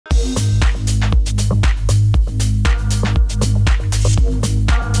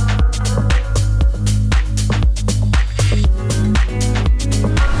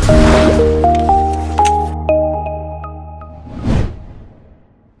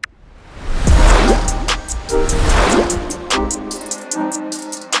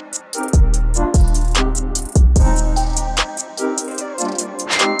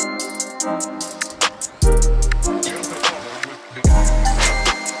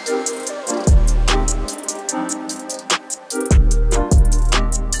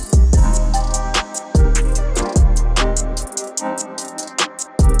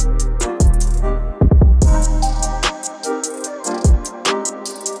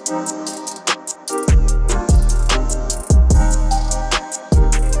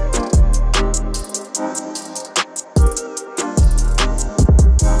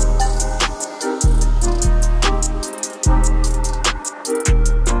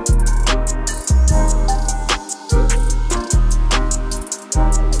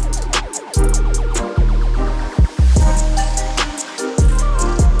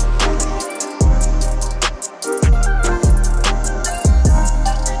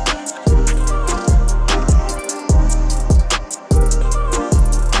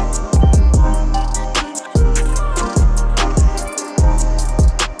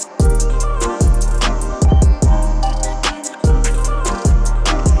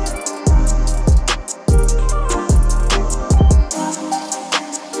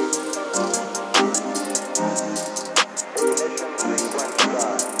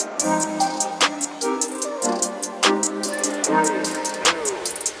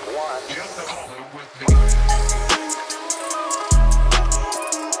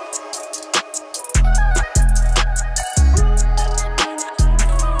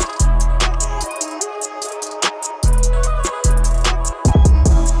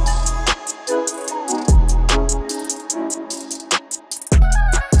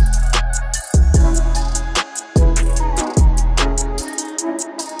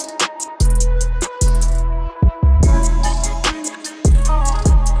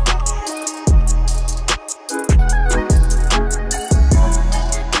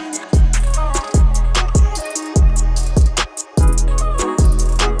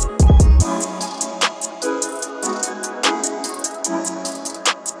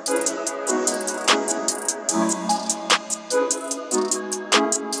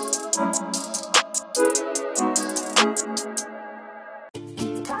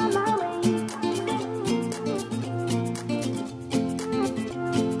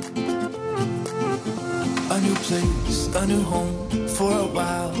new place, a new home. For a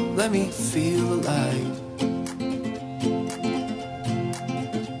while, let me feel alive.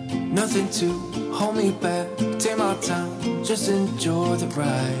 Nothing to hold me back. Take my time, just enjoy the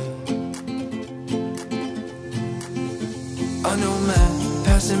ride. A new man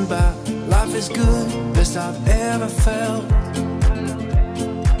passing by. Life is good, best I've ever felt.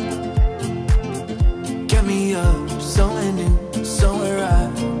 Get me up, somewhere new, somewhere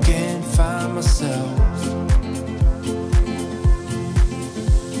I can find myself.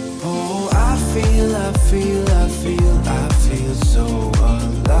 Oh, I feel so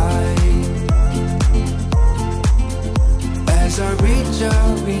alive. As I reach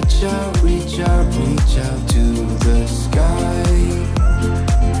out to the sky.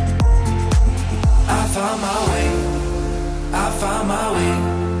 I found my way.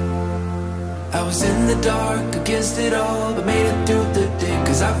 I was in the dark against it all, but made it through the day.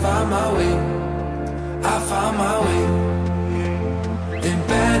 Cause I found my way. In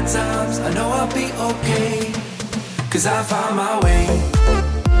bad times, I know I'll be okay. Cause I found my way.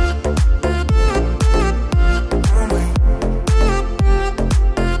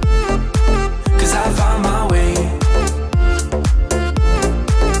 Cause I found my way.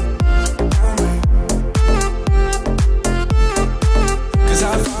 Cause I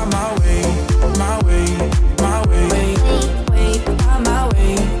found my way. My way. My way. My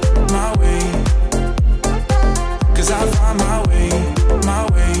way. My way. Cause I found my way. My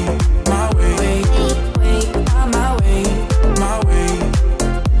way. My way. My way. My way.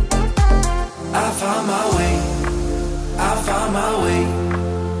 I found my way. I found my way.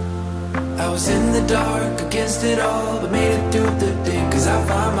 I was in the dark against it all, but made it through the day. Cause I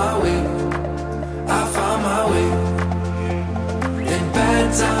found my way. I found my way. In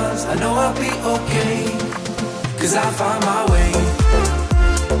bad times, I know I'll be okay. Cause I found my way.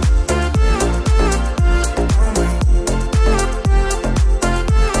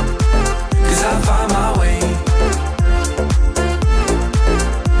 Cause I found my way.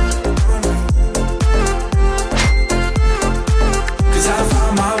 Cause I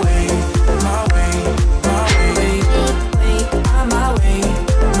found my way. My way. My way. My way.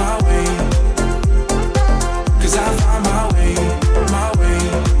 My way. Cause I found my way. My way.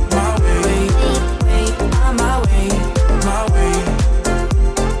 My way. My way. My way.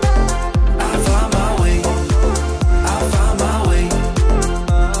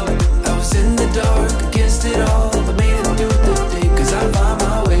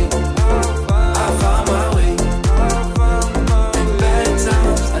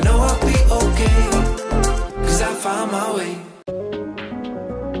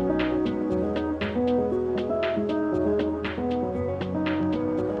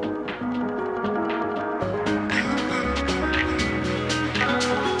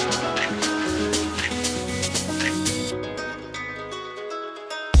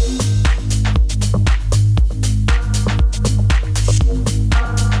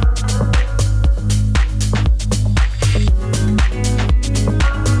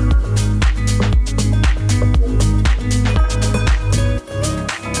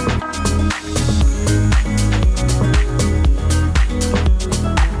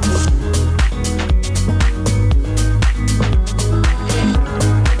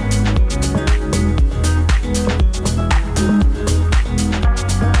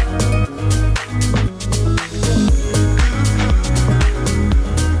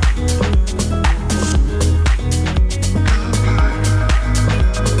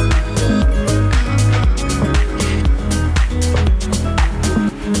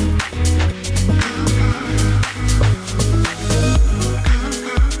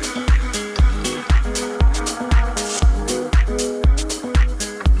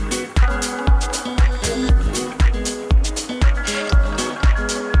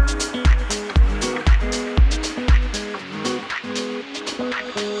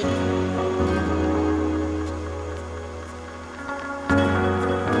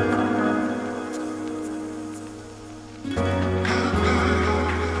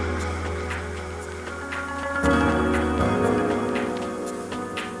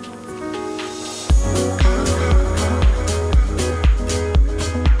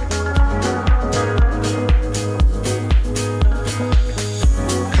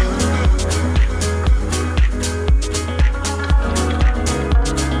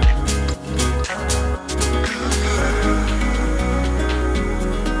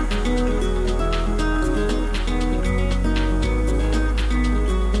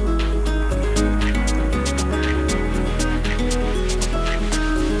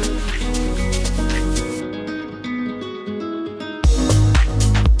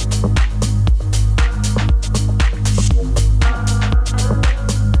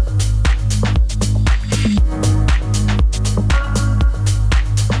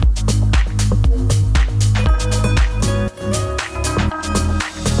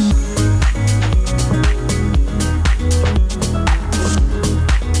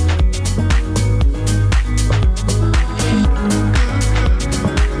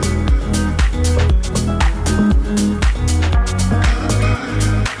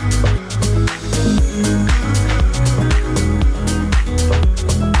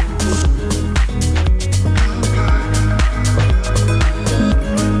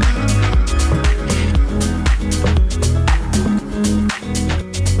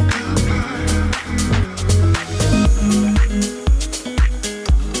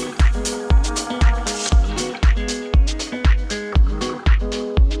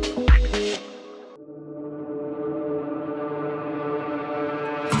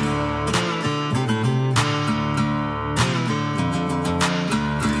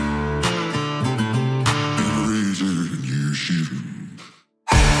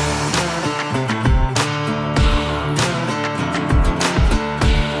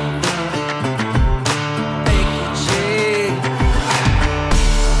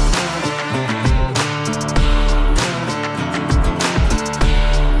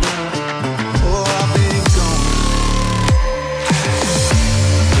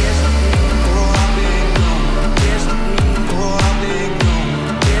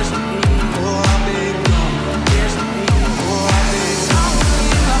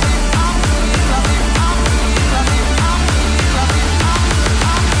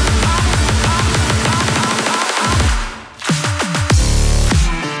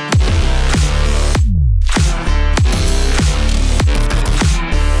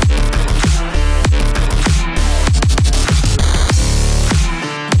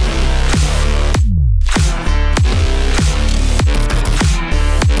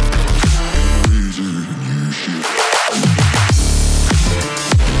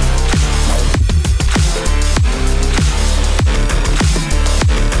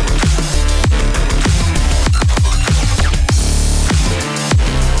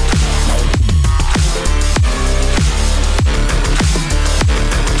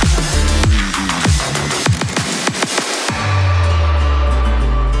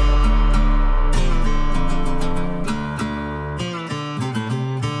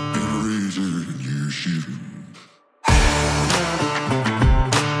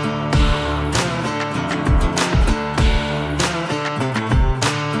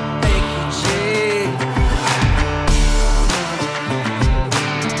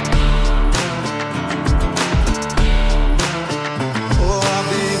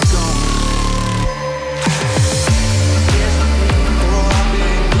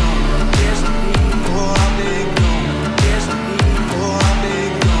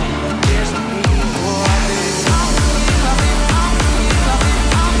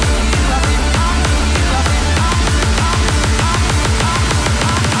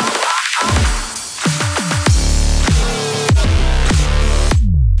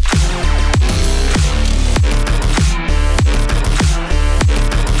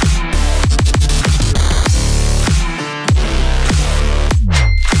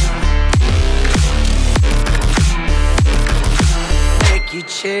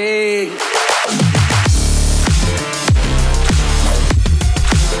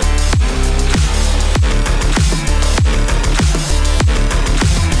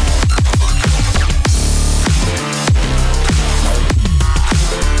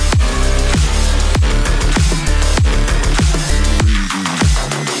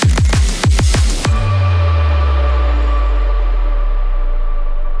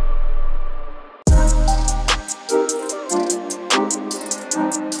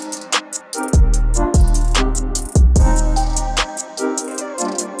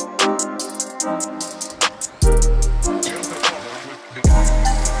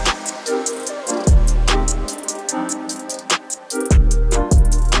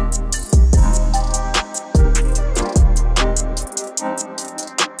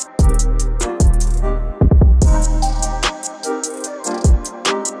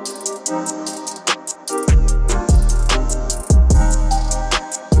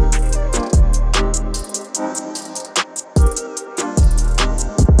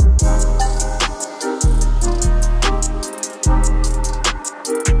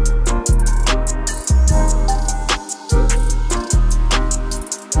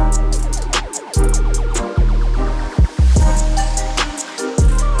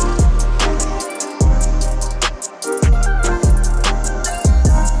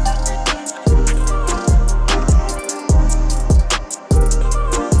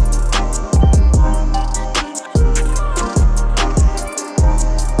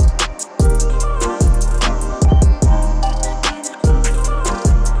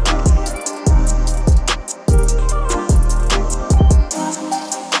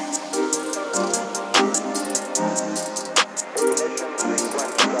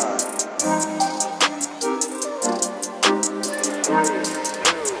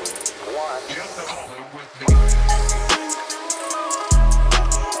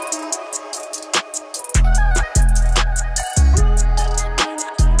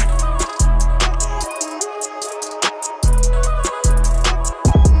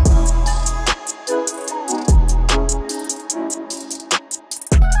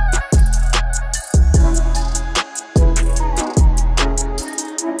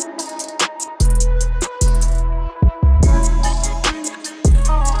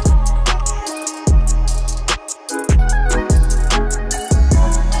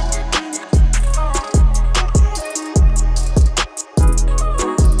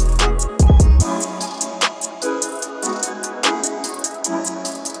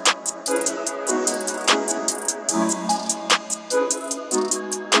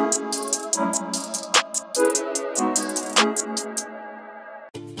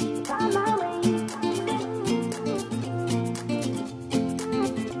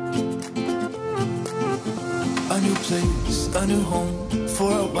 new place, a new home.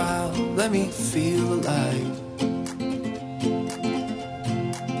 For a while, let me feel alive.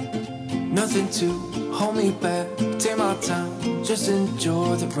 Nothing to hold me back. Take my time, just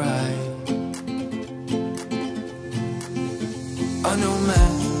enjoy the ride. A new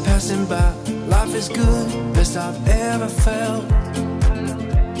man passing by. Life is good, best I've ever felt.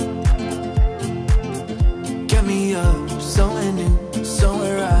 Get me up, somewhere new,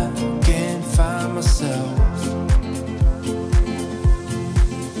 somewhere I can find myself.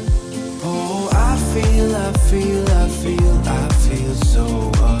 Oh, I feel so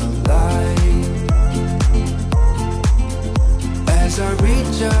alive. As I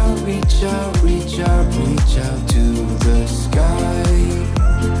reach out, reach out, reach out, reach out to the sky.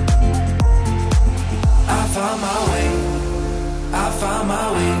 I found my way, I found my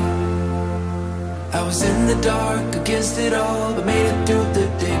way. I was in the dark against it all, but made it through the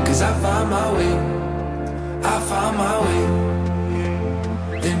day. Cause I found my way, I found my way.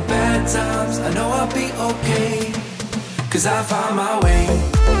 In bad times, I know I'll be okay. Cause I found my way.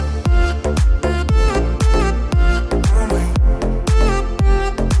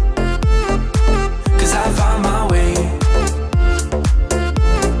 Cause I found my way.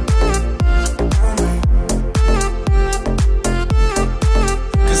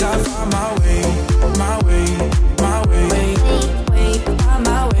 Cause I found my way, my way, my way,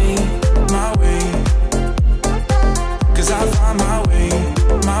 my way, my way. Cause I found my way,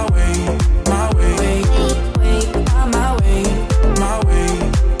 my way, my way, my way, my way.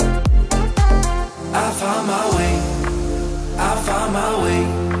 I found my way, I found my way.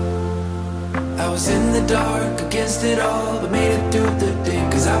 I was in the dark against it all, but made it through the day.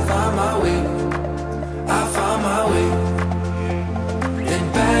 Cause I found my way, I found my way. In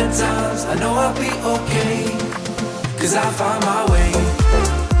bad times, I know I'll be okay. Cause I found my way.